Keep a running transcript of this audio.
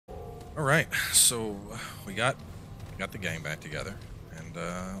All right, so we got the gang back together, and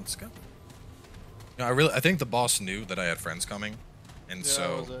let's go. I think the boss knew that I had friends coming, and Yeah,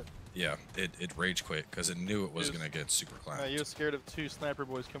 so was it? yeah, it rage quit because it knew it was gonna get super clapped. You were scared of 2 sniper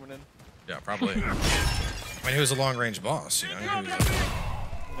boys coming in. Yeah, probably. I mean, he was a long range boss, you know. He was like,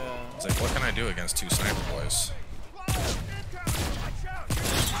 Yeah. it's like, what can I do against 2 sniper boys?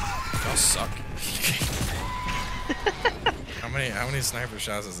 Y'all suck. How many sniper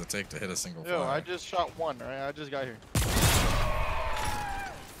shots does it take to hit a single Yo, flag? I just shot 1, right? I just got here.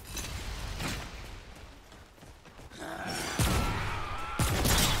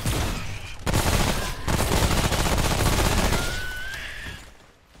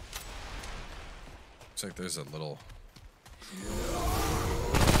 Looks like there's a little.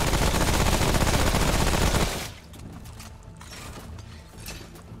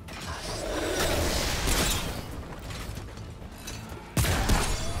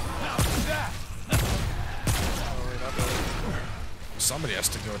 Somebody has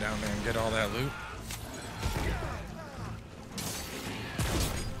to go down there and get all that loot.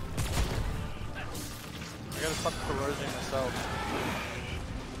 I gotta stop coercing myself.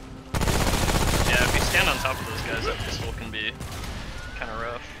 Yeah, if you stand on top of those guys, that pistol can be kind of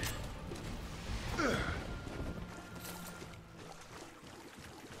rough.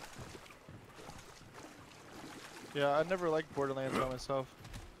 Yeah, I never liked Borderlands by myself.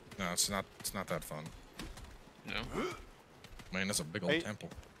 No, it's not that fun. No. Man, that's a big old temple.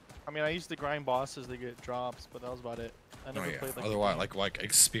 I mean, I used to grind bosses to get drops, but that was about it. I never played like. Otherwise, like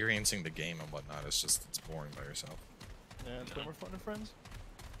experiencing the game and whatnot, it's boring by yourself. Yeah, it's way more fun with friends.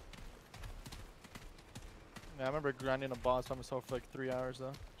 Yeah, I remember grinding a boss by myself for like 3 hours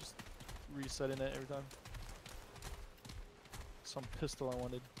though, just resetting it every time. Some pistol I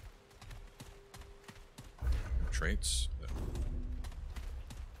wanted. Traits. Yeah.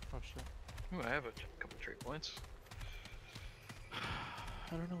 Oh shit. Ooh, I have a couple trait points.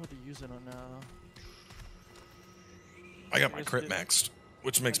 I don't know what to use it on now. I got my crit maxed,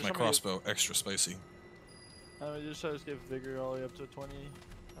 which makes my crossbow extra spicy. I just get vigor all the way up to 20.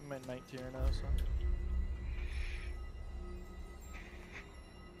 I'm at 19 right now, so.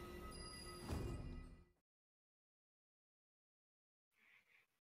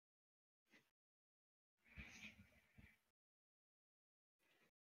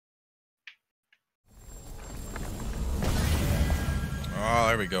 Oh,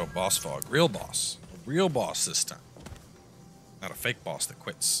 there we go. Boss fog. Real boss. A real boss this time. Not a fake boss that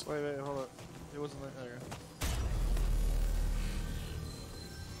quits. Wait, hold up. It wasn't there.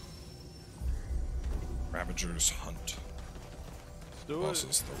 Ravager's Hunt. Let's do Boss it.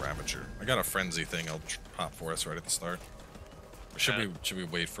 is the Ravager. I got a frenzy thing I'll pop for us right at the start. Or should we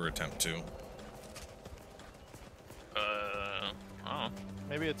wait for attempt 2? Oh.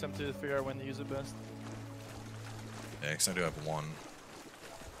 Maybe attempt to figure out when to use it best. Yeah, because I do have 1.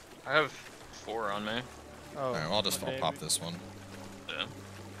 I have 4 on me. Oh. Alright, well, I'll pop this one. Yeah.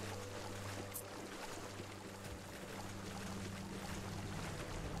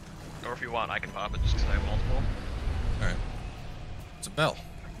 Or if you want, I can pop it just because I have multiple. Alright. It's a bell.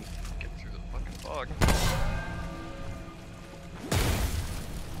 Get through the fucking fog.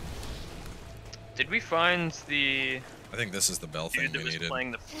 Did we find the I think this is the bell thing dude that we was needed.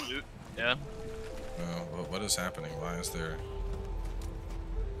 playing the flute? Yeah. What is happening? Why is there...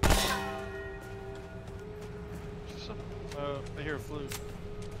 I hear a flute.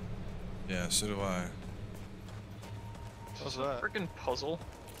 Yeah, so do I. What's It's a that? freaking puzzle.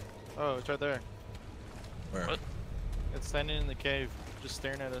 Oh, it's right there. Where? What? It's standing in the cave, just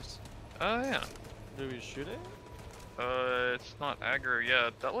staring at us. Oh yeah. Do we shoot it? It's not aggro.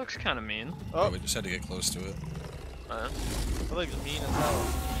 Yeah, that looks kind of mean. Oh, we just had to get close to it. It looks mean as hell.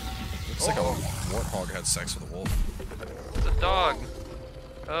 Looks like a warthog had sex with a wolf. It's a dog.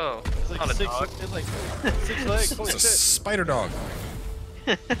 Oh, It's like not a dog. It's like 6 legs. Holy It's a shit. spider dog.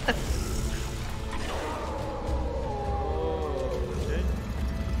 Oh, okay.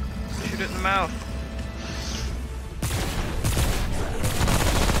 Shoot it in the mouth.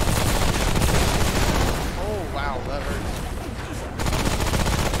 Oh wow, that hurts.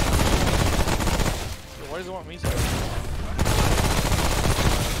 Yo, why does it want me so?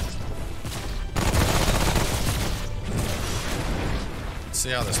 Let's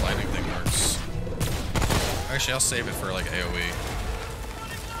see how this lightning thing works. Actually, I'll save it for like AoE.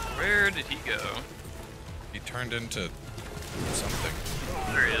 Where did he go? He turned into something.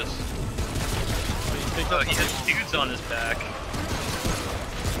 There he is. Oh, he has dudes on his back.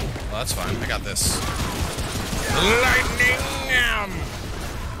 Well, that's fine. I got this. Lightning!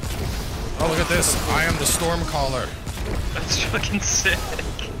 Oh, look at this. I am the Stormcaller. That's fucking sick.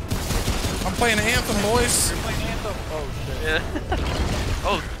 playing Anthem, boys. You're playing Anthem. Oh shit. Yeah.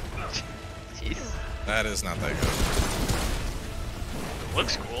 Oh. Jeez. That is not that good. It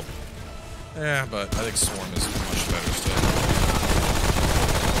looks cool. Yeah, but I think Swarm is much better still.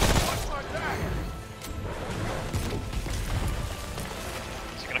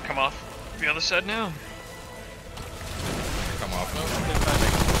 Is it gonna come off the other side now? Come off and make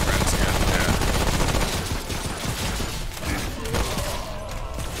friends again. Yeah.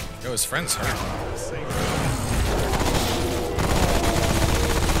 Yo, his friend's hurt.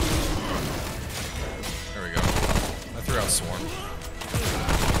 There we go. I threw out Swarm.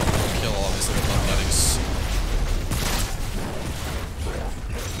 Kill all these little butt buddies.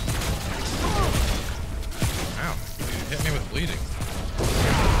 Ow. Dude, hit me with bleeding.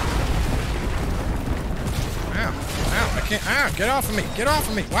 Ow. Ow. I can't. Ow. Get off of me. Get off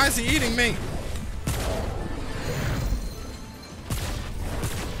of me. Why is he eating me?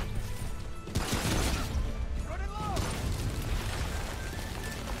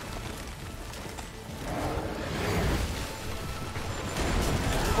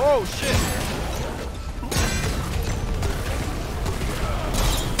 Oh shit!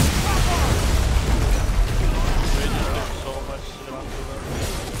 So much shit onto them.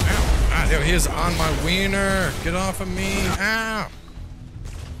 Ow. Ah, there he is on my wiener. Get off of me. Ow.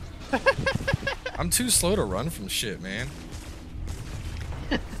 I'm too slow to run from shit, man.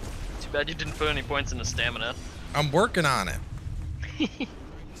 Too bad you didn't put any points into stamina. I'm working on it. I think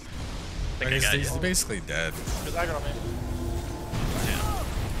I got He's you. basically dead. Cause I got him in.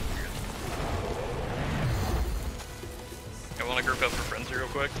 I want to group up for frenzy real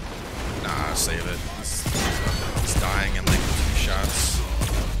quick. Nah, save it. He's dying in like 2 shots.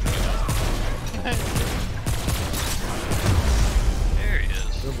 There he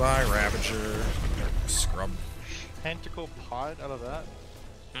is. Goodbye, Ravager. Scrub. Tentacle pod out of that.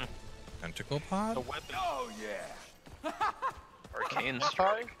 Tentacle The pod? weapon. Arcane What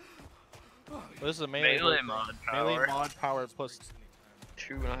strike. This is a melee Mod melee power. mod power plus.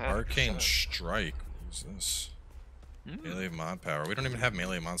 2.5%. Arcane strike. What's this? Melee mod power. We don't even have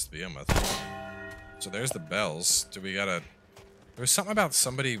melee mods to begin with. So there's the bells. Do we gotta... There was something about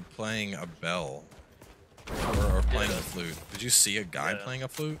somebody playing a bell. Or playing the flute. Did you see a guy playing a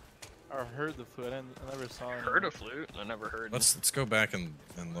flute? I heard the flute. I never saw it. Heard a flute? I never heard. Let's go back and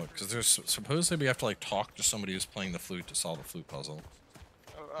look. Because there's supposedly we have to like talk to somebody who's playing the flute to solve a flute puzzle.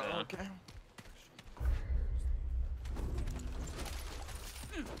 Yeah. Okay.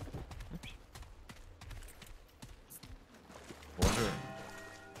 Wonder...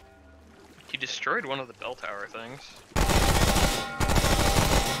 He destroyed one of the bell tower things.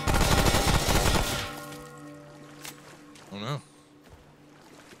 Oh no.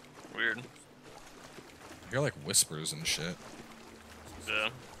 Weird. I hear like whispers and shit. Yeah.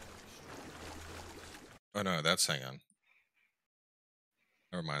 Oh no, that's hang on.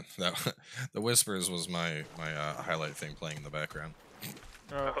 Never mind. That the whispers was my highlight thing playing in the background.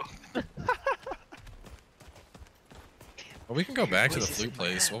 Oh. Well, we can go back to the voices flute in my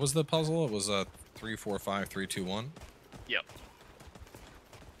place. head. What was the puzzle? It was 3, 4, 5, 3, 2, 1. Yep.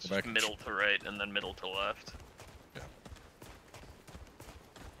 Go back. Middle to right and then middle to left. Yeah.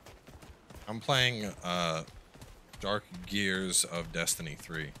 I'm playing Dark Gears of Destiny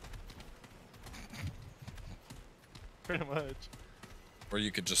 3, Pretty much. where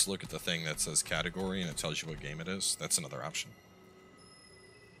you could just look at the thing that says category and it tells you what game it is. That's another option.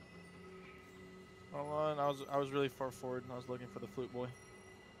 Hold on, I was really far forward and I was looking for the flute boy.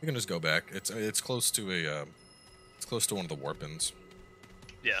 You can just go back. It's close to a it's close to one of the warp-ins.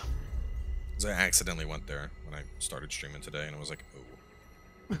 Yeah. 'Cause I accidentally went there when I started streaming today, and I was like, oh.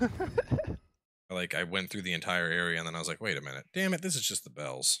 I went through the entire area, and then I was like, wait a minute, damn it, this is just the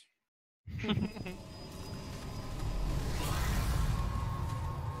bells.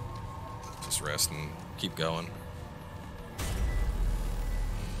 Just rest and keep going.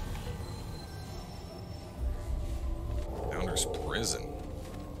 Founder's Prison.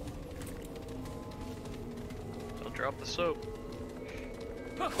 Don't drop the soap.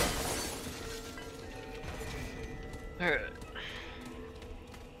 Alright.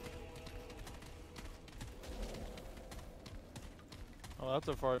 Oh, that's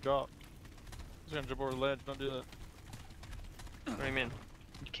a far drop. He's gonna jump over the ledge. Don't do that. What do you mean?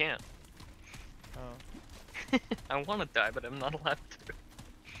 You can't. Oh. I want to die, but I'm not allowed to.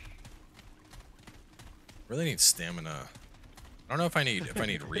 Really need stamina. I don't know if I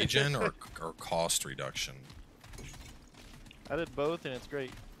need regen or cost reduction. I did both and it's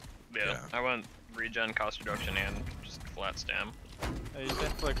great. Yeah, I want regen, cost reduction, and just flat stam. You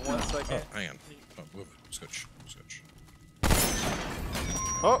think for like 1 second. Oh, hang on. Oh, move. Switch.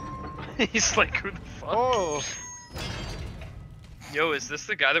 Oh! He's like, who the fuck? Oh! Yo, is this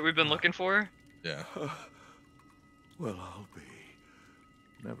the guy that we've been looking for? Yeah. Well, I'll be.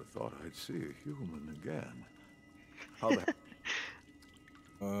 Never thought I'd see a human again. How the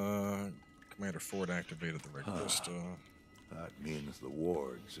Commander Ford activated the register. That means the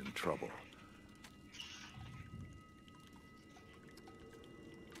ward's in trouble.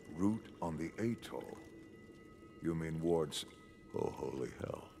 Route on the atoll. You mean wards? Oh, holy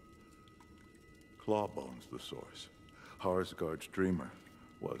hell. Clawbone's the source. Harsgard's dreamer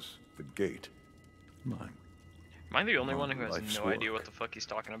was the gate. Mine. Am I the only one who has Life's no idea work. what the fuck he's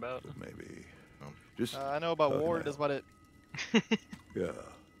talking about? But maybe. Oh. Just. I know about how can Ward, I that's help? about it. Yeah.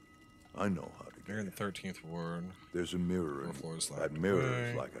 I know how to They're in get the in. 13th ward. There's a mirror. Four floors That left. mirror is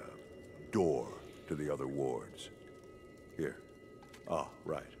Okay. like a door to the other wards. Here. Ah,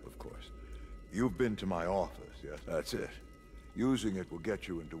 right, of course. You've been to my office, yes? That's it. Using it will get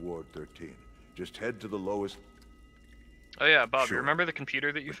you into Ward 13. Just head to the lowest... Oh yeah, Bob, Sure. you remember the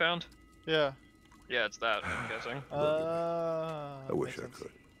computer that you found? Yeah. Yeah, it's that, I'm guessing. I wish makes I sense.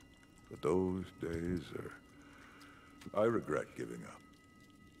 could. But those days are... I regret giving up.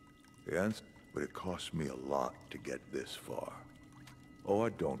 The answer, but it cost me a lot to get this far. Oh, I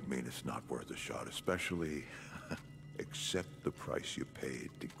don't mean it's not worth a shot, especially... accept the price you paid.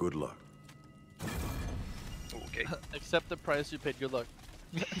 Good luck. Okay. Accept the price you paid. Good luck.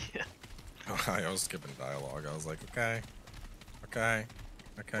 I was skipping dialogue. I was like, okay. Okay.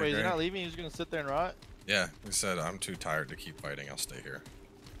 Okay, Wait, is he great. not leaving? He's gonna sit there and rot? Yeah, he said, I'm too tired to keep fighting. I'll stay here.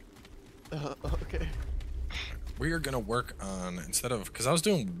 Okay. We are going to work on, instead of, because I was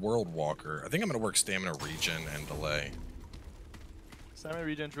doing World Walker, I think I'm going to work Stamina Regen and Delay. Stamina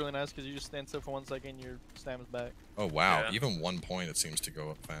regen's really nice because you just stand still for 1 second, your stamina's back. Oh, wow. Yeah. Even 1 point, it seems to go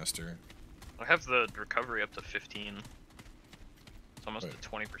up faster. I have the recovery up to 15. It's almost Wait. to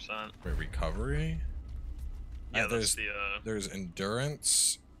 20%. Wait, recovery? Yeah, there's that's the, there's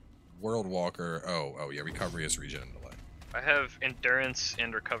endurance, World Walker. Oh yeah, recovery is regen and delay. I have endurance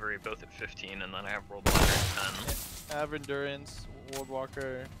and recovery both at 15, and then I have World Walker at 10. I have endurance, World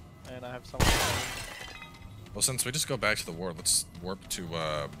Walker, and I have someone. Well, since we just go back to the ward, let's warp to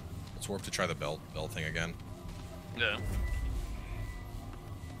try the bell thing again. Yeah.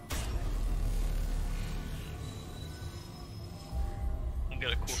 You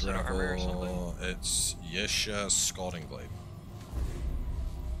get a cool set of armor or something. Travel. It's Yesha Scalding Blade.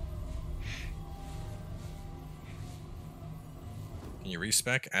 Can you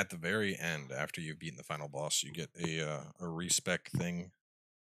respec at the very end after you've beaten the final boss? You get a respec thing.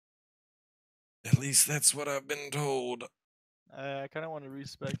 At least that's what I've been told. I kind of want to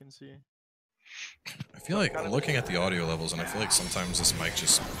respec and see. I feel like I'm looking at the audio levels, and I feel like sometimes this mic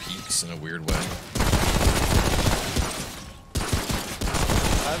just peaks in a weird way.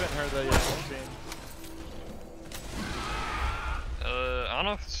 I haven't heard that yet. I don't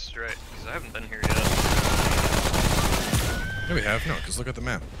know if it's right, because I haven't been here yet. Yeah, we have. No, because look at the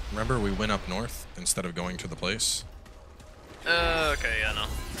map. Remember, we went up north instead of going to the place? Okay, yeah, no.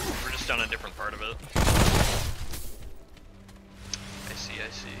 We're just on a different part of it. I see, I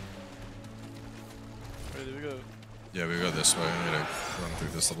see. Where do we go? Yeah, we go this way. We gotta run through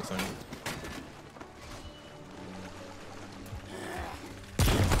this little thing.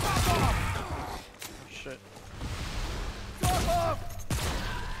 Oh, shit.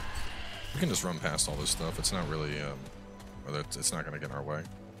 We can just run past all this stuff. It's not really, or it's not gonna get in our way.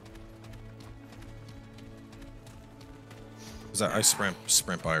 Cause I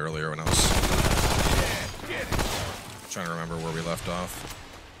sprint by earlier when I was trying to remember where we left off.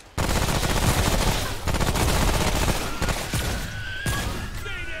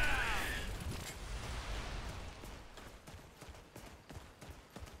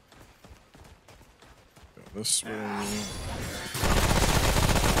 Go this way.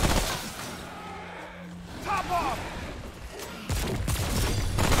 Top off!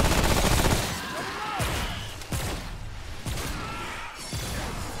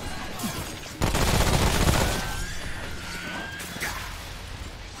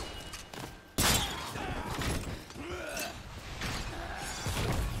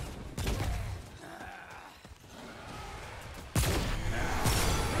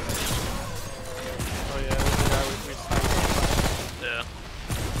 Oh yeah, there's the guy we sniped. Yeah.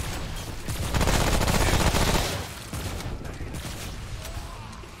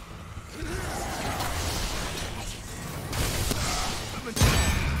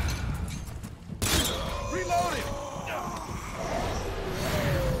 Reloading!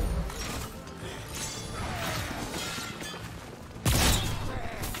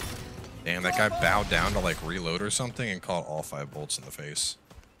 Damn, that guy bowed down to like reload or something and caught all 5 bolts in the face.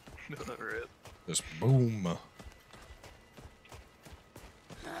 Rip. Just boom.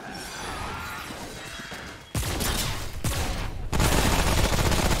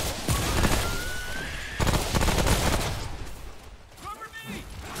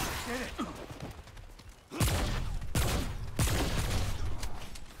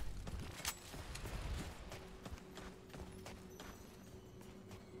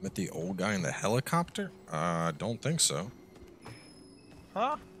 Met the old guy in the helicopter? Don't think so.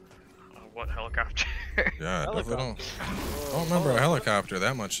 Huh? What helicopter? Yeah, I definitely Helicopter. don't remember a helicopter,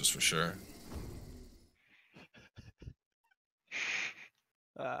 that much is for sure.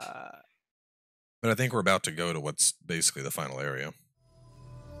 But I think we're about to go to what's basically the final area.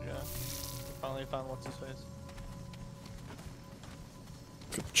 Yeah. Finally found what's his face.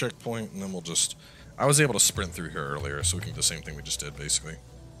 Get the checkpoint, and then we'll just... I was able to sprint through here earlier, so we can do the same thing we just did, basically.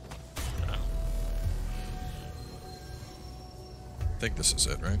 I think this is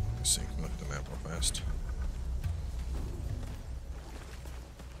it, right? Let's see. Look at the map real fast.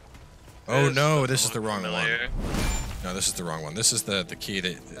 Oh no, this is the wrong one. No, this is the wrong one. This is the key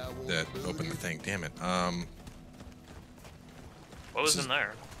that opened the thing. Damn it. What was in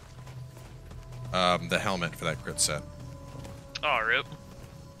there? The helmet for that crit set. Oh, rip.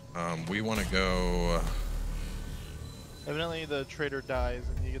 We want to go. Evidently, the trader dies,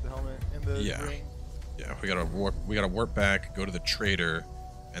 and you get the helmet in the ring. Yeah, we gotta warp back, go to the trader,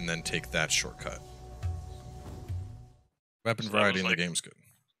 and then take that shortcut. Weapon variety in the game's good.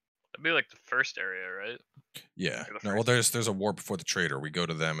 That'd be like the first area, right? Yeah. No, well, there's a warp before the trader. We go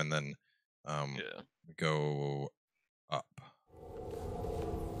to them, and then we go up.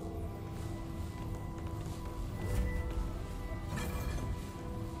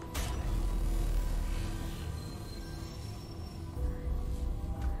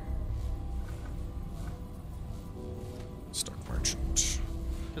 Stock merchant.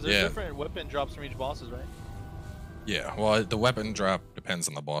 Because there's different weapon drops from each bosses, right? Yeah, well, the weapon drop depends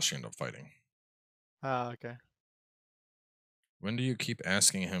on the boss you end up fighting. Ah, okay. When do you keep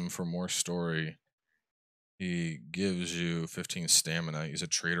asking him for more story? He gives you 15 stamina. He's a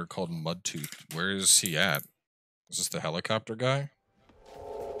trader called Mudtooth. Where is he at? Is this the helicopter guy?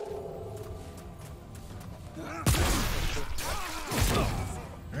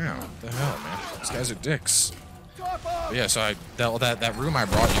 Yeah, what the hell, man? These guys are dicks. But yeah, so that room I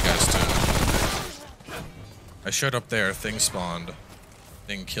brought you guys to. I showed up there, thing spawned,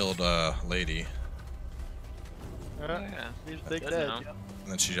 thing killed a lady. Yeah, he's big dead. And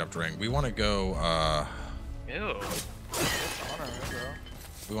then she jumped ring. We want to go, Ew.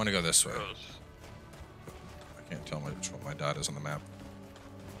 we want to go this way. Gross. I can't tell which one my dot is on the map.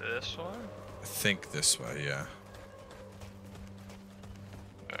 This one? I think this way, yeah.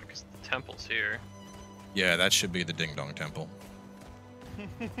 Because the temple's here. Yeah, that should be the Ding Dong Temple.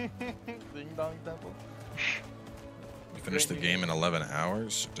 Ding Dong Temple? We finished the game in 11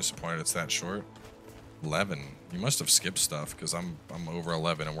 hours. Disappointed it's that short. 11. You must have skipped stuff because I'm over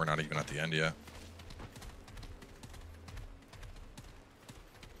 11 and we're not even at the end yet.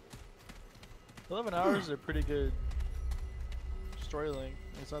 $11 is a pretty good story length.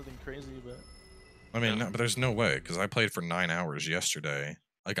 It's nothing crazy, but I mean, no, but there's no way because I played for 9 hours yesterday.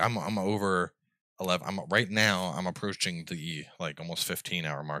 Like I'm over 11. Right now. I'm approaching the like almost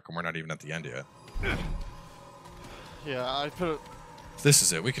 15-hour mark, and we're not even at the end yet. yeah, I put. This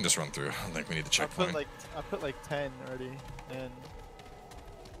is it. We can just run through. I don't think we need to checkpoint. I put like 10 already, and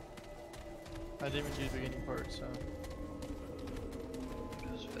I didn't even do the beginning part, so.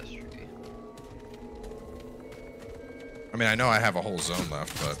 I mean, I know I have a whole zone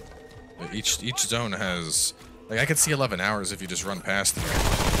left, but each zone has like I could see 11 hours if you just run past them.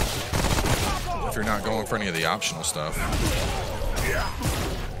 If you're not going for any of the optional stuff.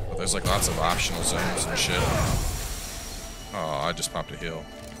 But there's like lots of optional zones and shit. Oh, I just popped a heal.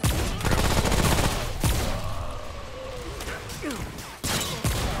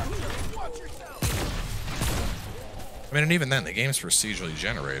 I mean, and even then, the game's procedurally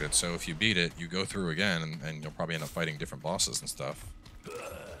generated, so if you beat it, you go through again, and you'll probably end up fighting different bosses and stuff.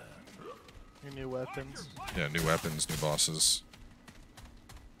 New weapons. Yeah, new weapons, new bosses.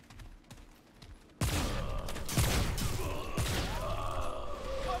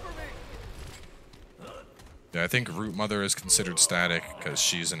 Yeah, I think Root Mother is considered static because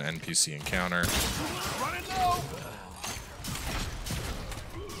she's an NPC encounter. Oh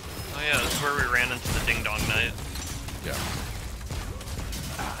yeah, that's where we ran into the Ding Dong Knight. Yeah.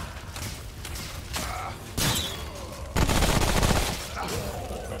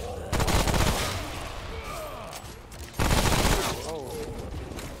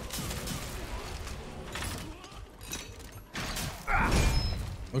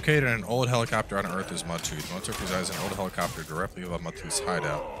 Located in an old helicopter on Earth is Mudtooth. Mudtooth resides in an old helicopter directly above Mudtooth's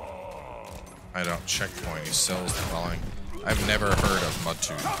hideout. Hideout checkpoint. He sells the following. I've never heard of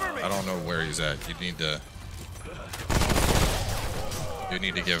Mudtooth. I don't know where he's at. You need to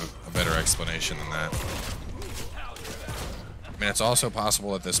give a better explanation than that. I mean, it's also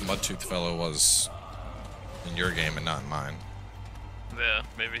possible that this Mudtooth fellow was in your game and not in mine. Yeah,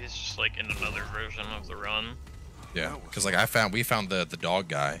 maybe he's just like in another version of the run. Yeah, because like we found the dog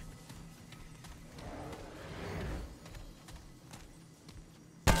guy.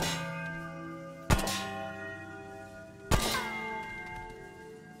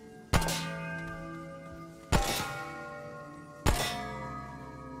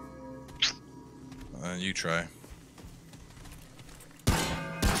 You try.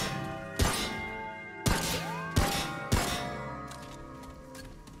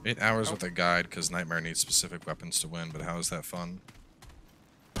 Eight hours with a guide because Nightmare needs specific weapons to win, but how is that fun?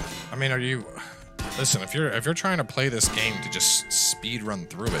 I mean, listen, if you're trying to play this game to just speed run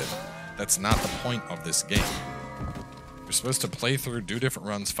through it, that's not the point of this game. You're supposed to play through, do different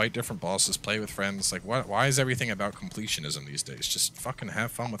runs, fight different bosses, play with friends. Like, why is everything about completionism these days? Just fucking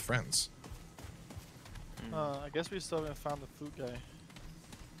have fun with friends. I guess we still haven't found the food guy.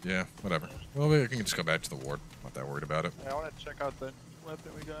 Yeah, whatever. Well, we can just go back to the ward. I'm not that worried about it. Yeah, I want to check out the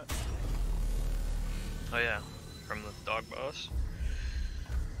weapon we got. Oh yeah, from the dog boss.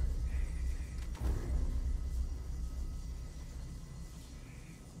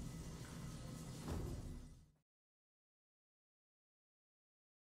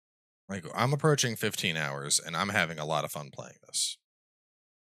 Like, I'm approaching 15 hours, and I'm having a lot of fun playing this.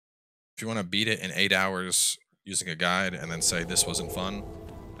 If you want to beat it in 8 hours using a guide and then say this wasn't fun,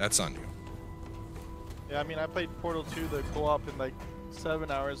 that's on you. Yeah, I mean, I played Portal 2, the co-op, in like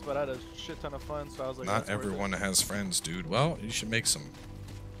 7 hours, but I had a shit ton of fun, so I was like, not everyone has friends, dude. Well, you should make some.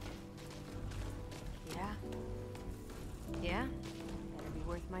 Yeah, better be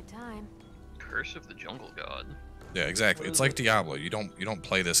worth my time. Curse of the Jungle God. Yeah, exactly. It's like Diablo. You don't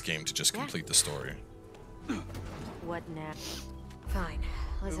play this game to just complete the story. What now? Fine.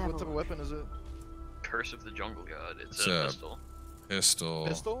 Let's have what type of weapon is it? Curse of the Jungle God. It's a pistol. Pistol.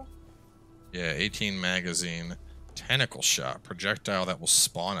 Pistol? Yeah, 18 magazine. Tentacle shot. Projectile that will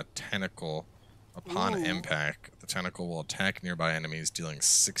spawn a tentacle upon impact. The tentacle will attack nearby enemies, dealing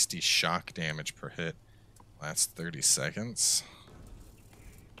 60 shock damage per hit. Lasts 30 seconds.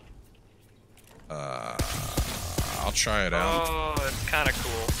 I'll try it out. Oh, it's kind of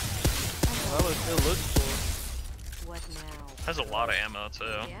cool. It looks cool. What now? Has a lot of ammo too.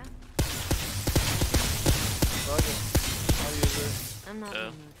 Yeah. I'll use it. I'm not in the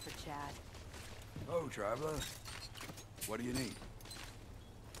mood for chat. Oh, traveler. What do you need?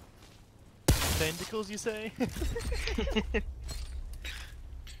 Tentacles, you say?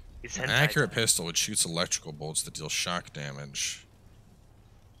 An accurate pistol which shoots electrical bolts that deal shock damage.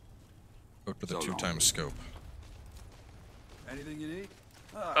 Equipped with a 2x scope. Anything you need?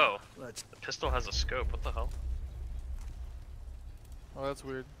 Oh, the pistol has a scope. What the hell? Oh, that's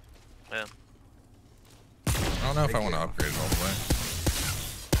weird. Yeah. I don't know if I want to upgrade it all the way.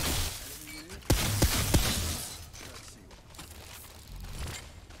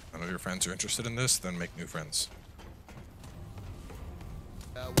 None of your friends are interested in this, then make new friends.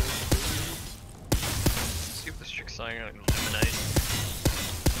 See if this chick's saying eliminate.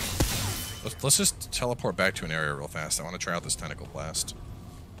 Let's just teleport back to an area real fast. I want to try out this tentacle blast.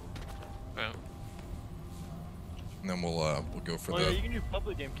 Yeah. And then we'll go for yeah, you can do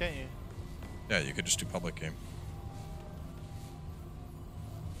public game, can't you? Yeah, you could just do public game.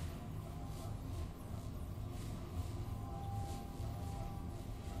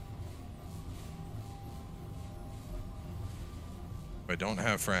 If I don't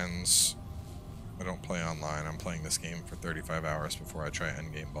have friends, I don't play online. I'm playing this game for 35 hours before I try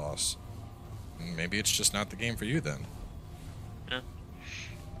endgame boss. And maybe it's just not the game for you then. Yeah.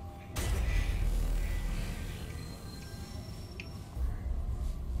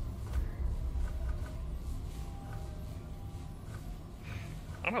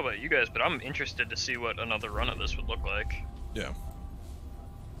 I don't know about you guys, but I'm interested to see what another run of this would look like. Yeah.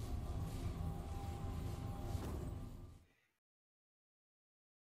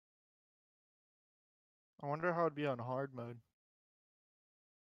 I wonder how it'd be on hard mode.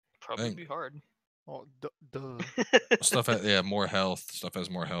 Probably be hard. Oh, duh. Stuff has, yeah, more health. Stuff has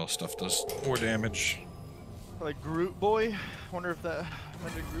more health. Stuff does more damage. Like Groot Boy? I wonder if that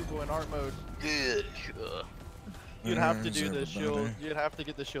went to Groot Boy in art mode. You'd have to do the shield. You'd have to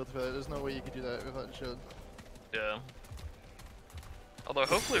get the shield for that. There's no way you could do that without the shield. Yeah. Although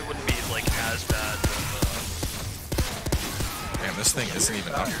hopefully it wouldn't be like as bad with Damn, this thing isn't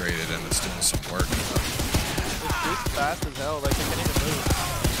even upgraded and it's doing some work. It's just fast as hell. Like, it can't even move.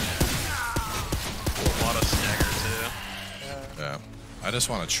 A lot of stagger too. Yeah. I just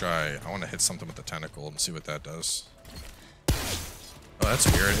want to try. I want to hit something with the tentacle and see what that does. Oh, that's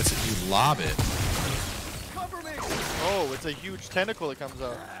weird. You lob it. Oh, it's a huge tentacle that comes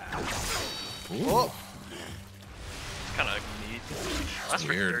out. Ooh. Oh. It's kind of neat. Lasts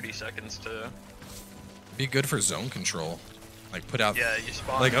for weird. 30 seconds too. Be good for zone control. Like put out. Yeah, you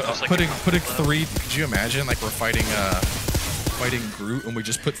spawn. Like just putting a three. Could you imagine? Like we're fighting Groot and we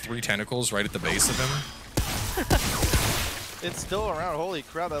just put 3 tentacles right at the base of him. It's still around. Holy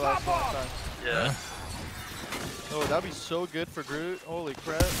crap, that lasts a long time. Yeah. Oh, that'd be so good for Groot. Holy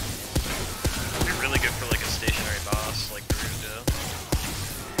crap. It'd be really good for like a stationary boss like Groot, yeah.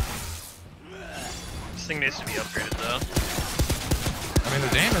 This thing needs to be upgraded though. I mean,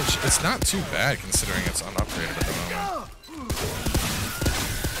 the damage, it's not too bad considering it's unupgraded at the moment.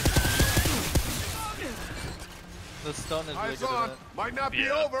 The stun is really good at it. Might not be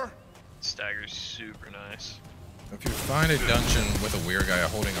Yeah. over. Stagger's super nice. If you find a dungeon with a weird guy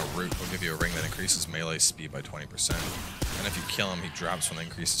holding a root, he'll give you a ring that increases melee speed by 20%. And if you kill him, he drops one that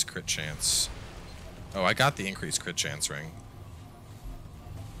increases crit chance. Oh, I got the increased crit chance ring.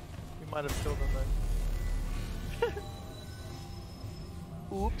 We might have killed him then.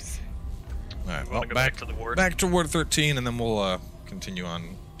 Oops. Alright, Wanna well, go back back to the ward? Back to Ward 13, and then we'll continue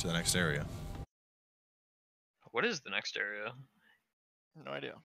on to the next area. What is the next area? No idea.